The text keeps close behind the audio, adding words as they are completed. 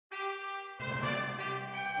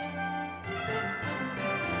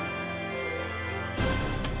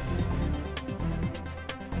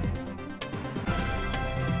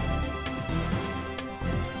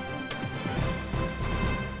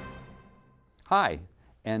Hi,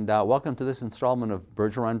 and welcome to this installment of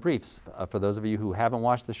Bergeron Briefs. For those of you who haven't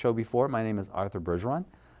watched the show before, my name is Arthur Bergeron.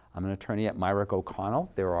 I'm an attorney at Myrick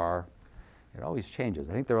O'Connell. It always changes.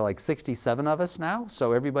 I think there are like 67 of us now,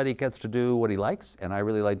 so everybody gets to do what he likes, and I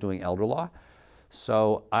really like doing elder law.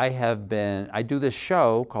 So I do this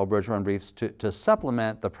show called Bergeron Briefs to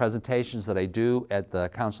supplement the presentations that I do at the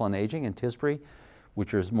Council on Aging in Tisbury,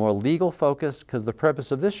 which is more legal focused, because the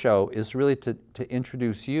purpose of this show is really to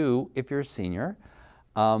introduce you, if you're a senior,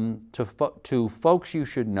 to folks you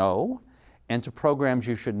should know and to programs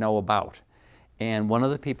you should know about. And one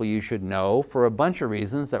of the people you should know for a bunch of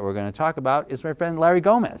reasons that we're going to talk about is my friend Larry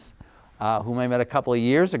Gomes, whom I met a couple of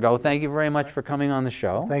years ago. Thank you very much for coming on the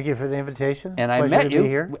show. Thank you for the invitation. And I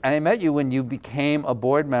met you when you became a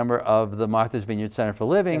board member of the Martha's Vineyard Center for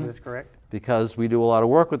Living. That is correct. Because we do a lot of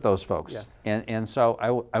work with those folks. Yes. And so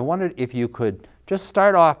I wondered if you could just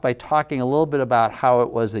start off by talking a little bit about how it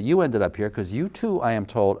was that you ended up here, because you too, I am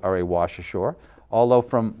told, are a wash ashore, although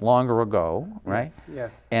from longer ago, right? Yes,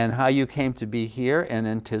 yes. And how you came to be here and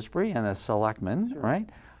in Tisbury and a selectman, sure. Right?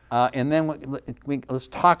 And then let's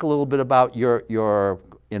talk a little bit about your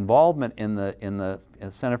involvement in the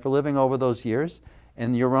Center for Living over those years,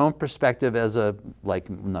 and your own perspective as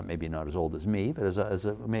maybe not as old as me, but as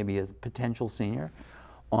maybe a potential senior,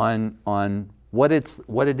 on what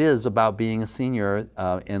it is about being a senior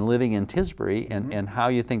and living in Tisbury, and how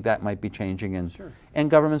you think that might be changing, and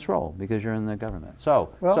government's role, because you're in the government.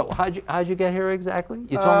 So how'd you get here exactly?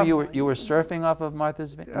 You told me you were surfing off of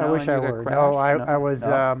Martha's Vineyard. I wish I were. No, I was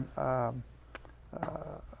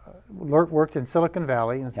worked in Silicon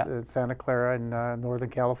Valley in Santa Clara in Northern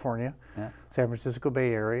California, San Francisco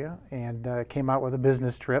Bay Area, and came out with a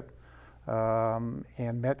business trip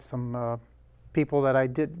and met some people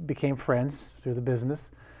that became friends through the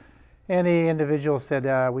business. And the individual said,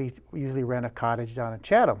 we usually rent a cottage down in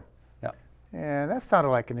Chatham. Yeah. And that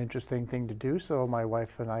sounded like an interesting thing to do, so my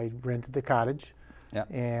wife and I rented the cottage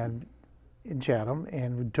and in Chatham,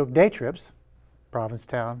 and we took day trips,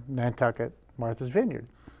 Provincetown, Nantucket, Martha's Vineyard.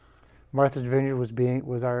 Martha's Vineyard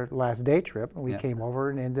was our last day trip, and we came over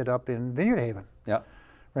and ended up in Vineyard Haven. Yeah.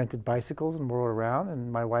 Rented bicycles and rode around,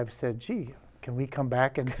 and my wife said, gee, can we come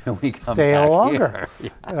back and stay longer?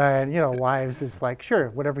 And wives is like, sure,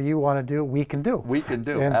 whatever you want to do, we can do. We can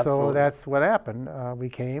do, and absolutely. So that's what happened. We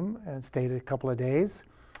came and stayed a couple of days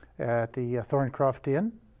at the Thorncroft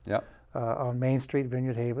Inn on Main Street,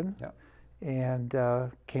 Vineyard Haven,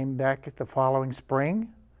 and came back the following spring.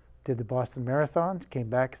 Did the Boston Marathon, came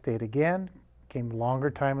back, stayed again, came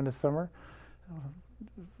longer time in the summer.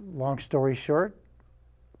 Long story short,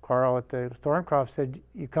 Carl at the Thorncroft said,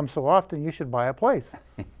 you come so often, you should buy a place.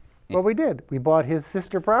 Well, we did. We bought his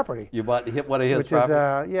sister property. You bought one of his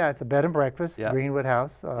properties? It's a bed and breakfast, Greenwood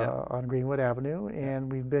House on Greenwood Avenue,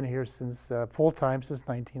 and we've been here since full-time since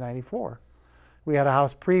 1994. We had a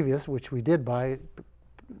house previous, which we did buy,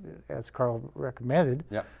 as Carl recommended,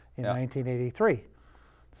 in 1983.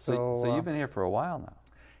 So you've been here for a while now.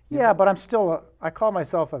 Yeah, but I'm still I call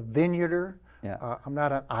myself a vineyarder. Yeah. I'm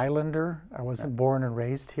not an islander. I wasn't born and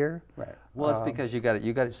raised here. Right. Well, it's because you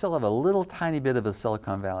still have a little tiny bit of a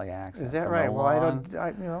Silicon Valley accent. Is that right? Well,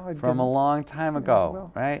 from a long time ago,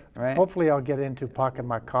 right? Hopefully, I'll get into parking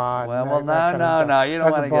my car. No. You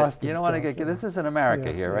don't want to get. This isn't America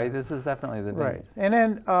here, right? This is definitely the vineyard. Right. And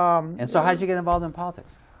then. And so, how'd you get involved in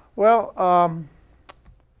politics? Well,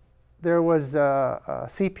 there was a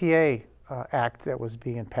CPA act that was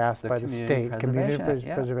being passed by the state, Community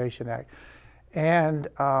Preservation Act. And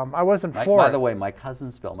I wasn't for it. By the way, my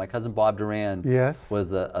cousin Bob Duran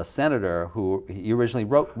was a senator who he originally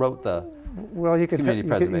wrote the community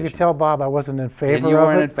preservation. You could tell Bob I wasn't in favor of it. And you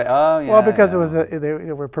weren't in favor? Oh, yeah. Well, because it was they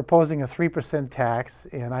were proposing a 3% tax,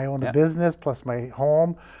 and I owned a business plus my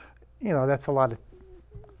home. That's a lot of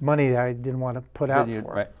money that I didn't want to put out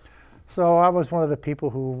for. Right. So I was one of the people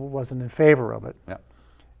who wasn't in favor of it. Yeah.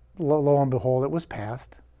 Lo and behold, it was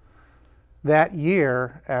passed. That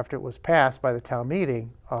year, after it was passed by the town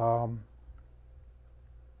meeting, there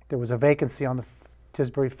was a vacancy on the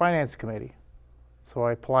Tisbury Finance Committee. So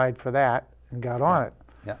I applied for that and got on it,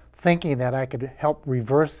 thinking that I could help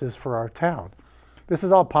reverse this for our town. This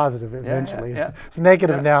is all positive eventually. It's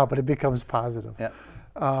negative now, but it becomes positive.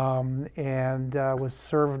 And was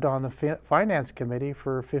served on the Finance Committee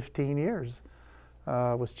for 15 years.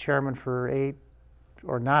 Was chairman for 8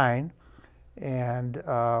 or 9, and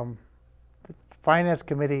Finance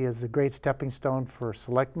Committee is a great stepping stone for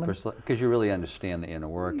selectmen. Because you really understand the inner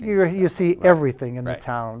workings. You see everything in the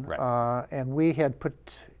town. And we had put...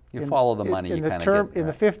 You follow the money, you kind of get... In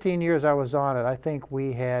the 15 years I was on it, I think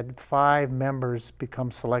we had 5 members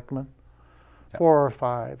become selectmen, 4 or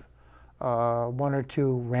 5. one or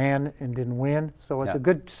two ran and didn't win, so it's Yeah. a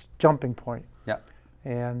good jumping point. Yeah.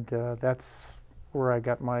 And that's where I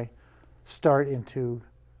got my start into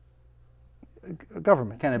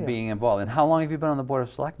government. Kind of yeah. being involved. And how long have you been on the Board of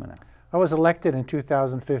Selectmen now? I was elected in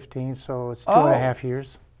 2015, so it's two and a half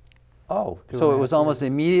years. Oh, Two so and it a was half almost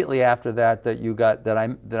immediately after that that you got that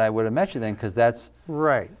I would have met you then, because that's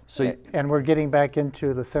Right. so. And we're getting back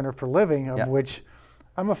into the Center for Living, of Yeah. which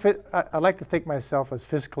I like to think myself as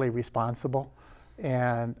fiscally responsible.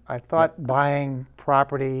 And I thought buying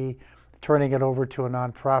property, turning it over to a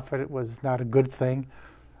nonprofit was not a good thing.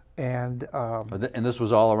 And And this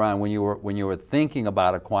was all around when you were thinking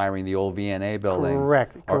about acquiring the old VNA building.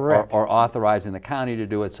 Correct. Or authorizing the county to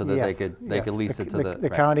do it so that yes, they could lease it to the the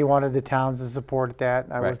county wanted the towns to support that.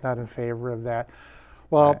 I was not in favor of that.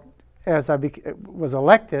 Well, as I was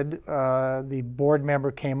elected, the board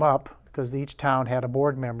member came up, because each town had a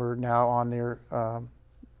board member now on their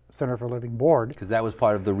Center for Living board. Because that was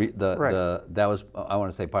part of that was, I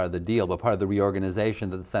want to say part of the deal, but part of the reorganization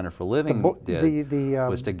that the Center for Living did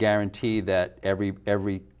was to guarantee that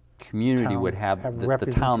every community would have the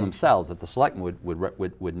town themselves, that the selectmen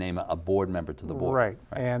would name a board member to the board. Right.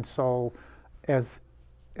 And so as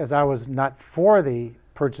I was not for the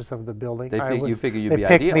purchase of the building, you figured you'd they be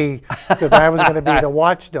picked ideal. me because I was going to be the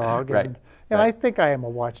watchdog. Right. And I think I am a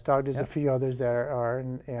watchdog. There's a few others that are,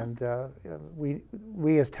 and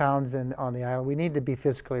we as towns on the island, we need to be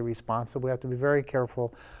fiscally responsible. We have to be very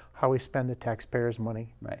careful how we spend the taxpayers'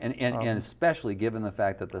 money. Right, and especially given the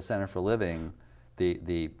fact that the Center for Living,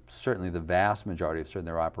 certainly the vast majority of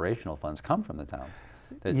their operational funds come from the towns.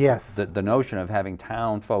 Yes. The notion of having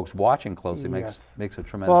town folks watching closely makes a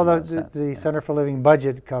tremendous amount of sense. Well, the Center for Living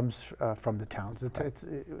budget comes from the towns. It's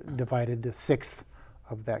divided. The sixth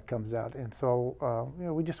of that comes out, and so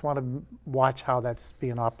we just want to watch how that's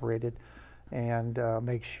being operated, and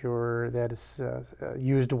make sure that it's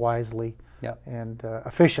used wisely and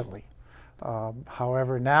efficiently.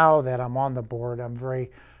 However, now that I'm on the board, I'm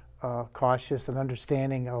very cautious and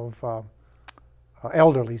understanding of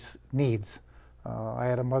elderly's needs. I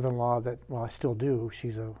had a mother-in-law that, well, I still do.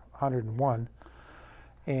 She's 101.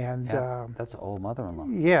 And that's an old mother-in-law.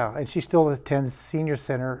 Yeah, and she still attends senior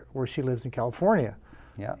center where she lives in California.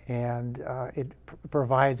 Yeah. And it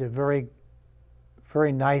provides a very,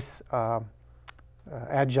 very nice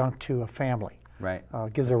adjunct to a family. Right.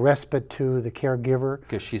 Gives a respite to the caregiver.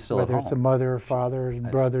 Because she's still whether at it's a home. mother, father,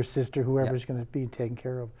 brother, sister, whoever's going to be taken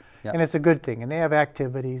care of. Yeah. And it's a good thing. And they have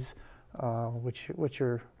activities which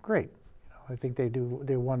are great. I think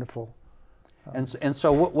they're wonderful. And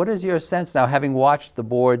so what is your sense now, having watched the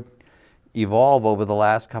board evolve over the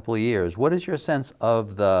last couple of years, what is your sense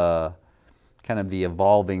of the kind of the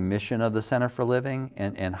evolving mission of the Center for Living,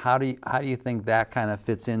 and how do you think that kind of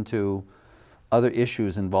fits into other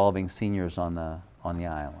issues involving seniors on the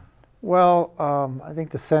island? Well, I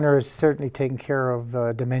think the center is certainly taking care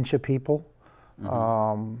of dementia people,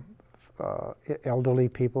 elderly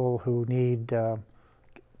people who need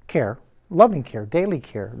care, loving care, daily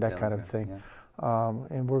care, that kind of thing. Yeah.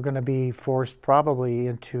 And we're going to be forced probably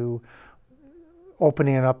into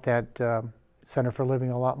opening up that Center for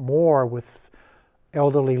Living a lot more with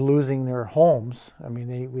elderly losing their homes. I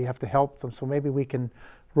mean, we have to help them, so maybe we can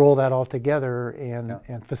roll that all together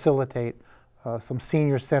and facilitate some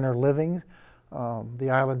senior center living. The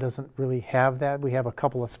island doesn't really have that. We have a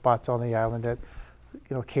couple of spots on the island that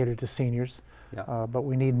cater to seniors, but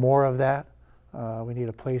we need more of that. We need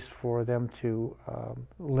a place for them to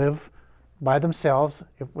live by themselves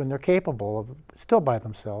when they're capable of still by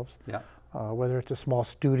themselves. Yeah. Whether it's a small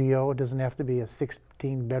studio, it doesn't have to be a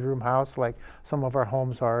 16-bedroom house like some of our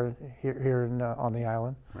homes are here on the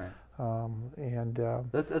island. Right.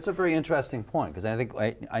 That's a very interesting point, because I think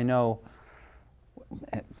I know,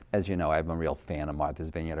 as you know, I'm a real fan of Martha's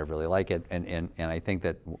Vineyard. I really like it, and I think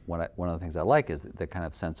that one of the things I like is the kind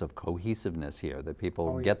of sense of cohesiveness here, that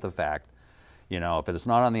people get the fact, if it's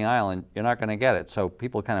not on the island, you're not going to get it. So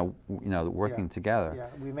people kind of, working together. Yeah,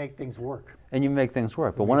 we make things work. And you make things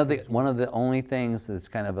work. But one of the only things that's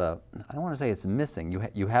kind of I don't want to say it's missing.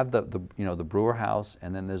 You have the brewer house,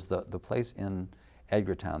 and then there's the place in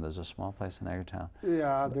Edgartown. There's a small place in Edgartown.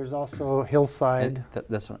 Yeah, there's also Hillside.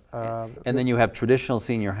 And then you have traditional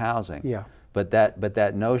senior housing. Yeah. But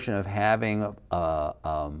that notion of having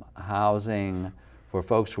housing for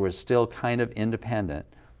folks who are still kind of independent,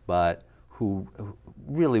 but who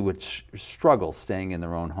really would struggle staying in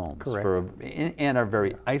their own homes. Correct. And are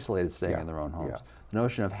very isolated staying in their own homes. The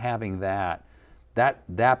notion of having that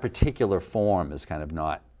particular form is kind of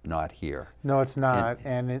not here. No, it's not,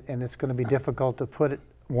 and it's going to be difficult to put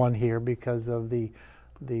one here because of the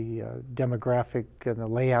demographic and the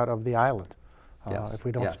layout of the island. Yes. If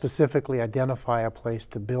we don't Yes. specifically identify a place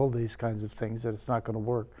to build these kinds of things, that it's not going to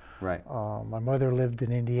work. Right. My mother lived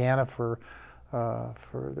in Indiana for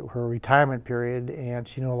her retirement period, and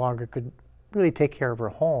she no longer could really take care of her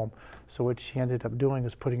home. So what she ended up doing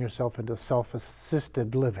is putting herself into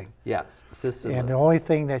self-assisted living. Yes, assisted And the living. only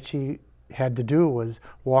thing that she had to do was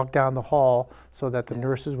walk down the hall so that the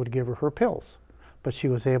nurses would give her pills. But she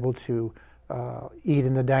was able to eat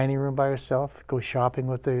in the dining room by herself, go shopping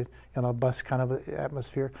with the bus kind of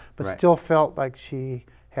atmosphere, but Right. still felt like she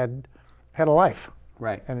had a life.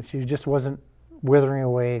 Right. And she just wasn't withering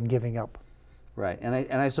away and giving up. Right. And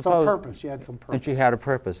I Some suppose purpose. She had some purpose. And she had a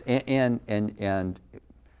purpose. And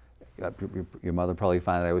your mother probably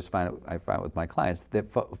find it. I find it with my clients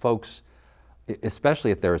that folks,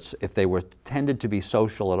 especially if they were tended to be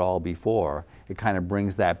social at all before, it kind of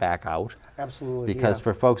brings that back out. Absolutely. Because yeah.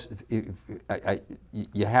 for folks,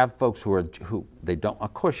 you have folks who they don't.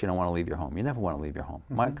 Of course, you don't want to leave your home. You never want to leave your home.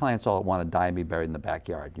 Mm-hmm. My clients all want to die and be buried in the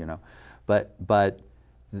backyard. But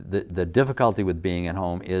the difficulty with being at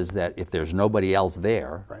home is that if there's nobody else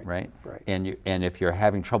there, right? And if you're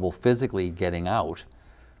having trouble physically getting out,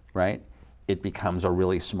 right, it becomes a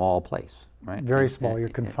really small place, right? Very small. You're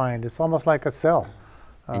confined. It's almost like a cell.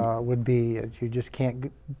 Would be. You just can't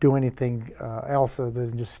do anything else other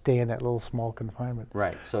than just stay in that little small confinement.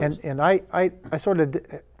 Right. So and I sort of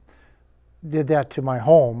did that to my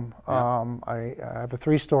home. Yeah. I have a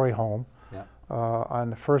 3-story home. Yeah. On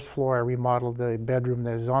the first floor, I remodeled the bedroom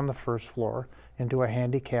that is on the first floor into a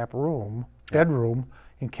handicap bedroom,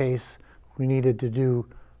 in case we needed to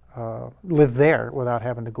live there without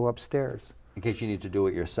having to go upstairs. In case you need to do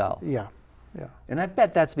it yourself. Yeah, yeah. And I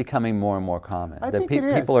bet that's becoming more and more common. I that think it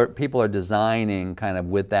is. People are designing kind of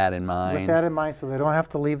with that in mind. With that in mind, so they don't have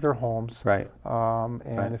to leave their homes. Right.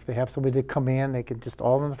 And if they have somebody to come in, they can just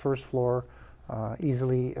all on the first floor,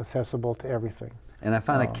 easily accessible to everything. And I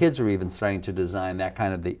find that kids are even starting to design that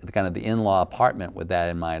kind of the in-law apartment with that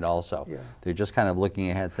in mind also. Yeah. They're just kind of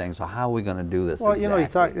looking ahead saying, so how are we going to do this Well,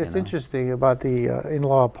 exactly? it's interesting about the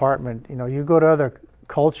in-law apartment. You go to other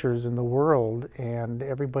cultures in the world and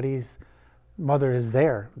everybody's mother is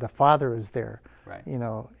there, the father is there. Right.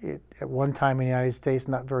 At one time in the United States,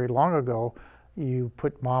 not very long ago, you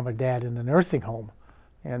put mom and dad in a nursing home.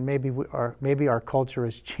 And maybe our culture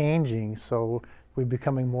is changing, so we're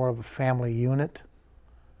becoming more of a family unit.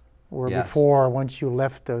 Where Yes. before, once you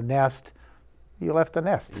left the nest, you left the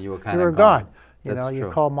nest. You were kind of of gone. You That's true.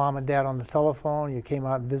 called mom and dad on the telephone. You came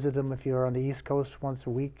out and visited them if you were on the East Coast once a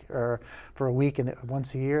week, or for a week and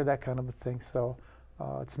once a year, that kind of a thing. So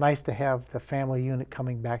it's nice to have the family unit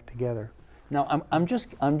coming back together. Now, I'm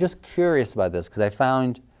just curious about this because I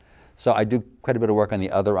found, so I do quite a bit of work on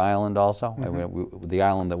the other island also, the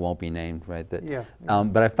island that won't be named, right? Yeah.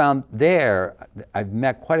 But I found there, I've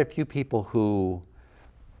met quite a few people who,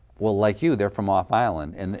 well, like you, they're from off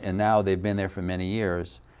island, and now they've been there for many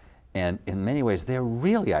years, and in many ways they're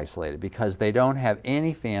really isolated because they don't have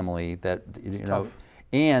any family that tough.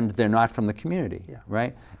 and they're not from the community,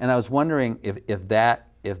 right? And I was wondering if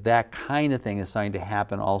that kind of thing is starting to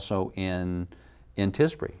happen also in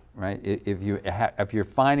Tisbury, right? If you're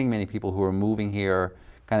finding many people who are moving here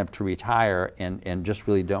kind of to retire and just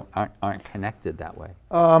really aren't connected that way.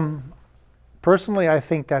 Personally, I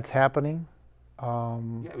think that's happening.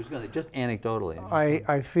 Yeah, it was going to just anecdotally.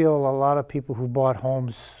 I feel a lot of people who bought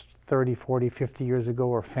homes 30, 40, 50 years ago,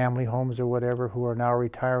 or family homes or whatever, who are now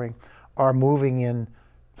retiring, are moving in,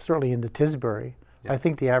 certainly into Tisbury. Yeah. I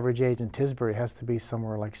think the average age in Tisbury has to be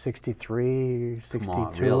somewhere like 63, 62. Come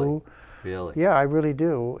on, really? Really? Yeah, I really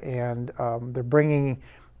do. And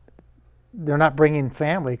they're not bringing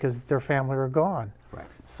family because their family are gone. Right.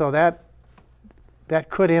 So that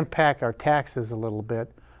could impact our taxes a little bit.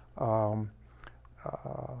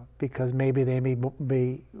 Because maybe they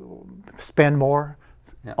may spend more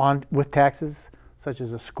with taxes, such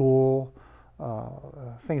as a school,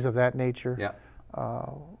 things of that nature. Yeah.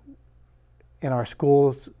 And our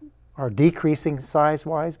schools are decreasing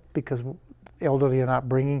size-wise because elderly are not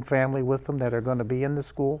bringing family with them that are going to be in the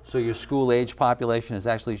school. So your school age population is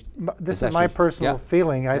actually... This is my personal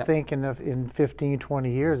feeling. I think in 15,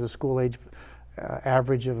 20 years, the school age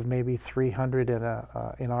average of maybe 300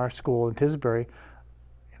 in our school in Tisbury,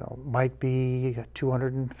 might be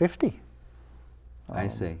 250. I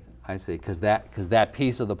see, because that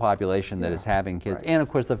piece of the population that is having kids, and of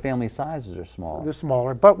course the family sizes are small. They're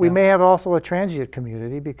smaller, but we may have also a transient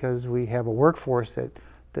community because we have a workforce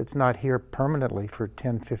that's not here permanently for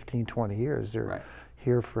 10, 15, 20 years. They're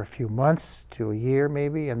here for a few months to a year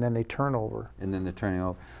maybe, and then they turn over. And then they're turning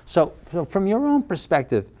over. So from your own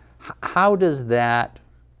perspective, how does that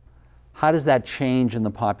how does that change in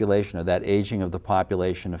the population, or that aging of the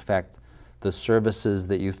population, affect the services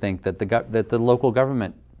that you think that the local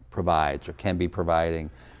government provides or can be providing?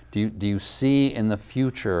 Do you see in the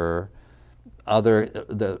future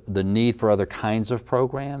the need for other kinds of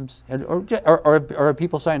programs, or are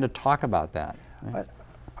people starting to talk about that? Right?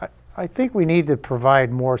 I think we need to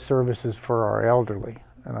provide more services for our elderly.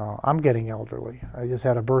 You know, I'm getting elderly. I just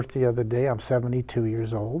had a birthday the other day. I'm 72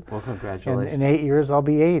 years old. Well, congratulations. In 8 years, I'll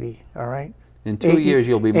be 80. All right. In 2 years,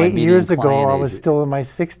 you'll be my 8 years median ago, client I age. was still in my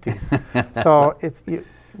 60s. So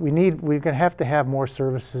we're going to have to have more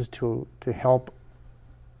services to help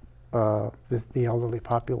the elderly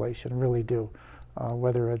population. Really do.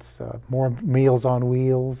 Whether it's more Meals on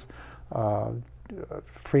Wheels,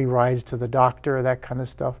 free rides to the doctor, that kind of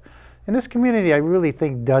stuff. And this community, I really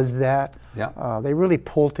think, does that. Yeah. They really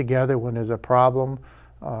pull together when there's a problem,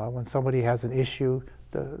 when somebody has an issue.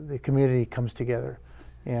 The community comes together,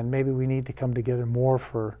 and maybe we need to come together more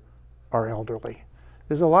for our elderly.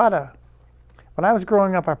 There's a lot of. When I was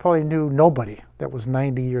growing up, I probably knew nobody that was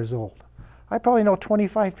 90 years old. I probably know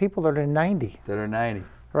 25 people that are 90. That are 90.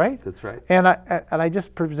 Right? That's right. And I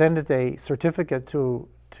just presented a certificate to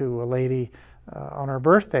a lady on her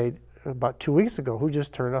birthday about 2 weeks ago who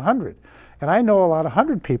just turned 100. And I know a lot of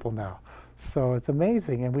 100 people now. So it's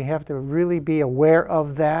amazing, and we have to really be aware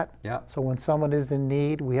of that. Yeah. So when someone is in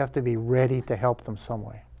need, we have to be ready to help them some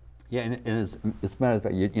way. Yeah, and it's a matter of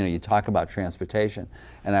fact, you talk about transportation,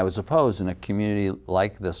 and I would suppose in a community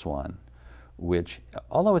like this one, which,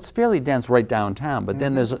 although it's fairly dense right downtown, but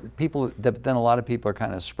then there's people, then a lot of people are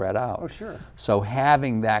kind of spread out. Oh, sure. So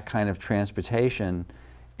having that kind of transportation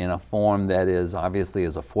in a form that is obviously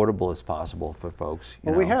as affordable as possible for folks.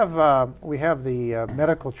 Well, we have the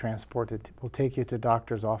medical transport that will take you to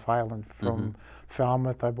doctors off island from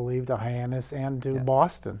Falmouth, I believe, to Hyannis and to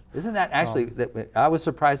Boston. Isn't that actually, I was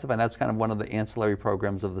surprised to find that's kind of one of the ancillary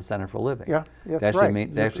programs of the Center for Living. Yeah, that's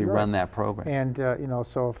right. They actually run that program. And,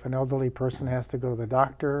 so if an elderly person has to go to the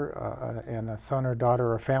doctor and a son or daughter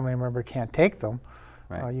or a family member can't take them,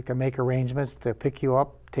 right. You can make arrangements to pick you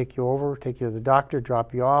up, take you over, take you to the doctor,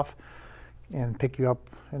 drop you off, and pick you up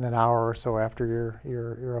in an hour or so after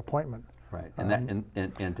your appointment. Right,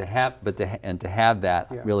 and to have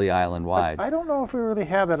that really island-wide. I don't know if we really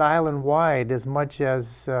have it island-wide as much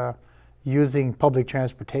as using public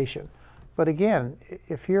transportation. But again,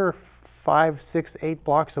 if you're 5, 6, 8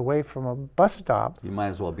 blocks away from a bus stop, you might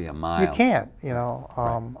as well be a mile. You can't.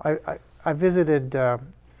 I visited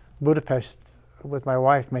Budapest with my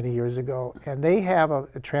wife many years ago, and they have a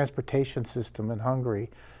transportation system in Hungary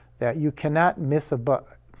that you cannot miss a bus.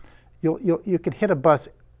 You can hit a bus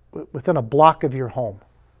within a block of your home.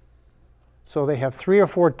 So they have 3 or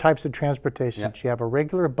 4 types of transportation. Yep. You have a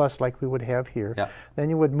regular bus like we would have here. Yep. Then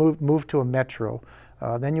you would move to a metro.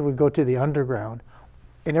 Then you would go to the underground.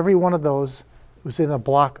 And every one of those was in a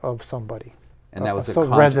block of somebody. And that was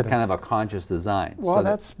kind of a conscious design. Well, so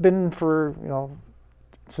that's been for,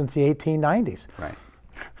 since the 1890s. Right.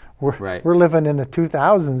 We're living in the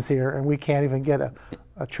 2000s here, and we can't even get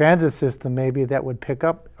a transit system maybe that would pick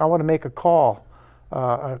up. I want to make a call.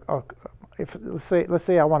 Let's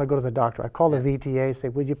say I want to go to the doctor. I call the VTA, say,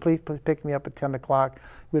 would you please pick me up at 10 o'clock?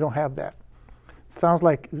 We don't have that. Sounds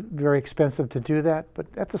like very expensive to do that, but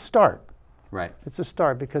that's a start. Right. It's a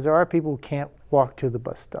start, because there are people who can't walk to the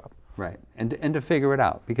bus stop. Right, and to figure it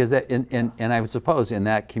out, because and I would suppose in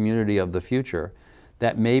that community of the future,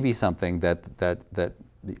 that may be something that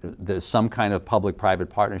there's some kind of public-private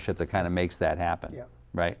partnership that kind of makes that happen. Yeah.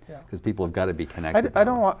 Right? Because people have got to be connected. I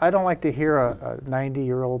don't like to hear a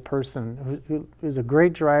 90-year-old person who's a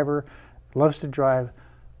great driver, loves to drive,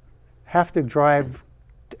 have to drive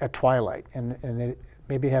at twilight and they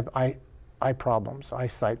maybe have eyesight problems.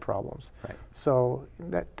 Right. So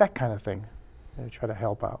that kind of thing, I try to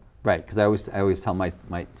help out. Right, because I always tell my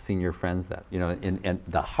senior friends that, and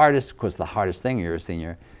the hardest thing you're a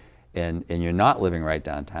senior, and you're not living right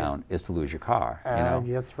downtown, is to lose your car.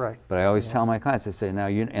 That's right. But I always tell my clients, I say, now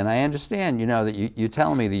and I understand, that you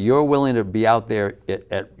telling me that you're willing to be out there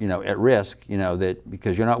at risk, that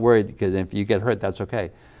because you're not worried, because if you get hurt, that's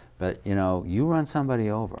okay. But you run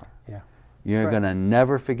somebody over, you're going to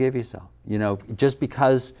never forgive yourself. Just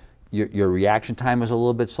because your reaction time is a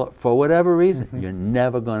little bit slow, for whatever reason, you're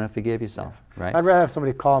never going to forgive yourself, right? I'd rather have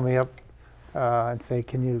somebody call me up and say,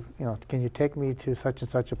 can you take me to such and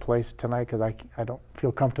such a place tonight, because I don't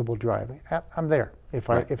feel comfortable driving. I'm there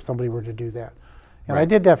if somebody were to do that. And I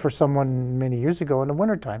did that for someone many years ago in the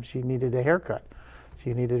wintertime. She needed a haircut.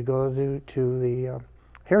 She needed to go to the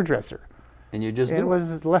hairdresser. And you just It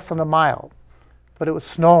was less than a mile, but it was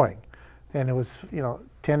snowing. And it was,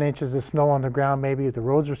 10 inches of snow on the ground maybe. The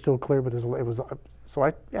roads were still clear, but it was so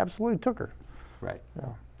I absolutely took her. Right. Yeah.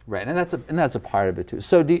 Right, and that's a part of it too.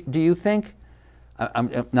 So do you think, now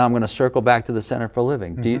I'm going to circle back to the Center for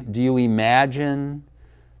Living. Mm-hmm. Do you imagine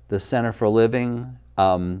the Center for Living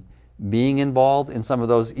being involved in some of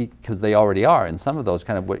those, because they already are, in some of those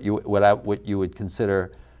kind of what you would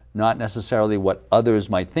consider not necessarily what others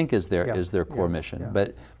might think is their core mission,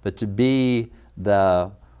 but to be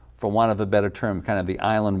the, for want of a better term, kind of the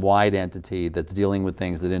island-wide entity that's dealing with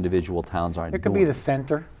things that individual towns aren't doing. It could be the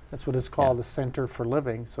center. That's what it's called, the Center for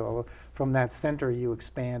Living. So from that center, you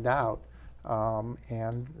expand out,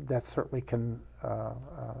 and that certainly can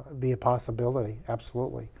be a possibility,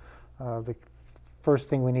 absolutely. The first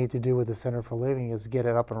thing we need to do with the Center for Living is get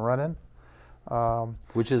it up and running.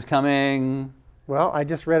 Which is coming... Well, I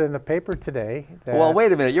just read in the paper today that... Well,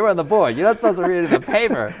 wait a minute, you're on the board. You're not supposed to read in the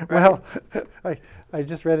paper. Right? Well, I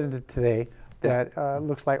just read in today that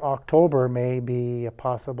looks like October may be a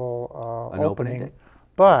possible opening.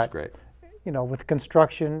 But, you know, with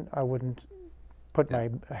construction, I wouldn't put my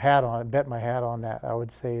hat on, bet my hat on that. I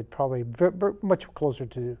would say probably much closer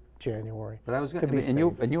to January. But I was going to,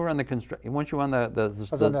 and you were on the construction. Weren't you on I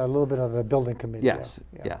was on a little bit of the building committee. Yes,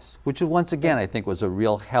 yes. Which once again I think was a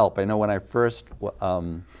real help. I know when I first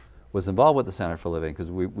was involved with the Center for Living,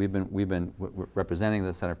 because we've been representing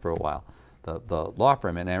the center for a while, the law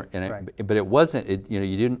firm, but it wasn't.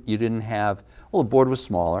 You didn't have. Well, the board was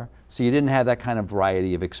smaller, so you didn't have that kind of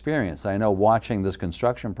variety of experience. I know watching this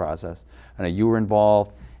construction process, I know you were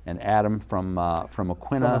involved, and Adam from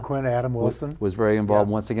Aquina, Adam Wilson, was very involved.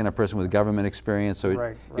 Once again, a person with government experience,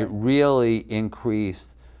 so it really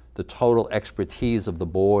increased the total expertise of the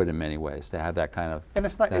board in many ways to have that kind of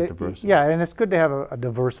diversity. Yeah, and it's good to have a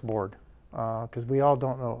diverse board, because we all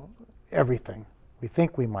don't know everything. We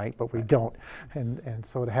think we might, but we don't. And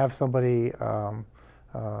so to have somebody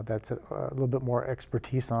that's a little bit more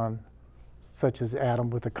expertise on, such as Adam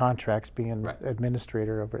with the contracts being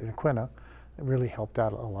administrator of Aquina, it really helped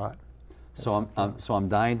out a lot. So I'm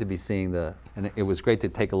dying to be seeing and it was great to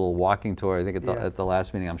take a little walking tour. I think at the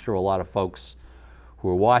last meeting, I'm sure a lot of folks who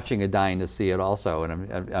are watching are dying to see it also,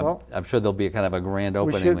 and I'm sure there'll be a kind of a grand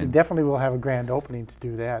opening. We definitely will have a grand opening to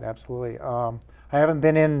do that, absolutely. I haven't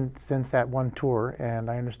been in since that one tour,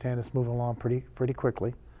 and I understand it's moving along pretty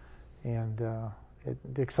quickly, and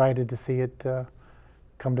excited to see it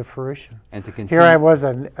come to fruition. And to continue. Here I was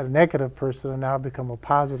a negative person, and now I've become a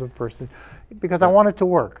positive person because I want it to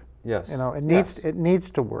work. Yes. You know, it needs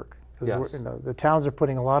to work. Yes. The towns are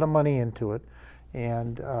putting a lot of money into it,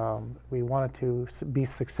 and we want it to be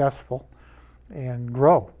successful and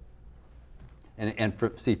grow. And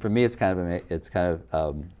for me, it's kind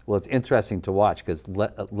of well, it's interesting to watch because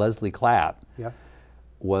Leslie Clapp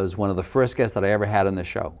was one of the first guests that I ever had on the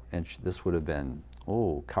show, and this would have been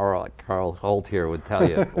Carl Holt here would tell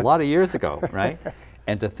you a lot of years ago, right?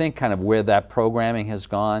 And to think kind of where that programming has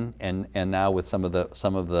gone, and now with some of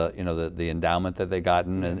the the endowment that they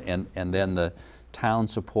gotten, and then the town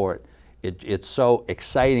support, it's so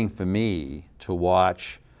exciting for me to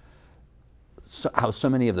watch how so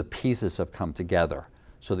many of the pieces have come together,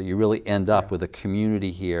 so that you really end up with a community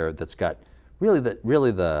here that's got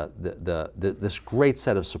this great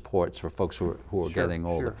set of supports for folks who are getting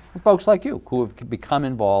older, and folks like you who have become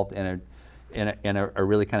involved and are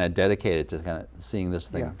really kind of dedicated to kind of seeing this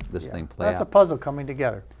thing play out. That's a puzzle coming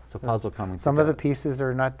together. It's a puzzle coming together. Some of the pieces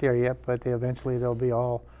are not there yet, but eventually they'll be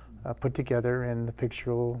all put together, and the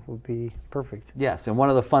picture will be perfect. Yes, and one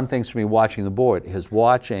of the fun things for me watching the board is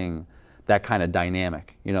watching that kind of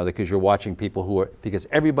dynamic, because you're watching people because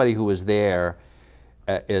everybody who is there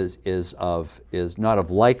is not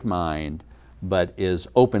of like mind, but is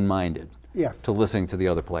open-minded to listening to the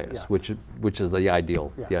other players, which is the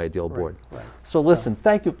ideal board. Right. So listen,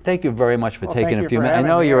 thank you very much for taking a few minutes. I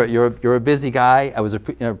know you're a busy guy. I was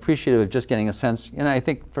appreciative of just getting a sense, I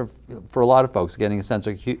think for a lot of folks, getting a sense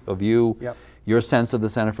of you, your sense of the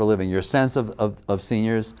Center for Living, your sense of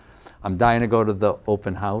seniors. I'm dying to go to the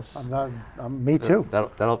open house. Me too.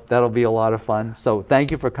 That'll be a lot of fun. So thank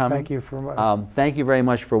you for coming. Thank you very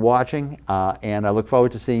much for watching, and I look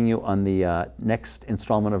forward to seeing you on the next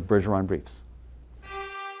installment of Bergeron Briefs.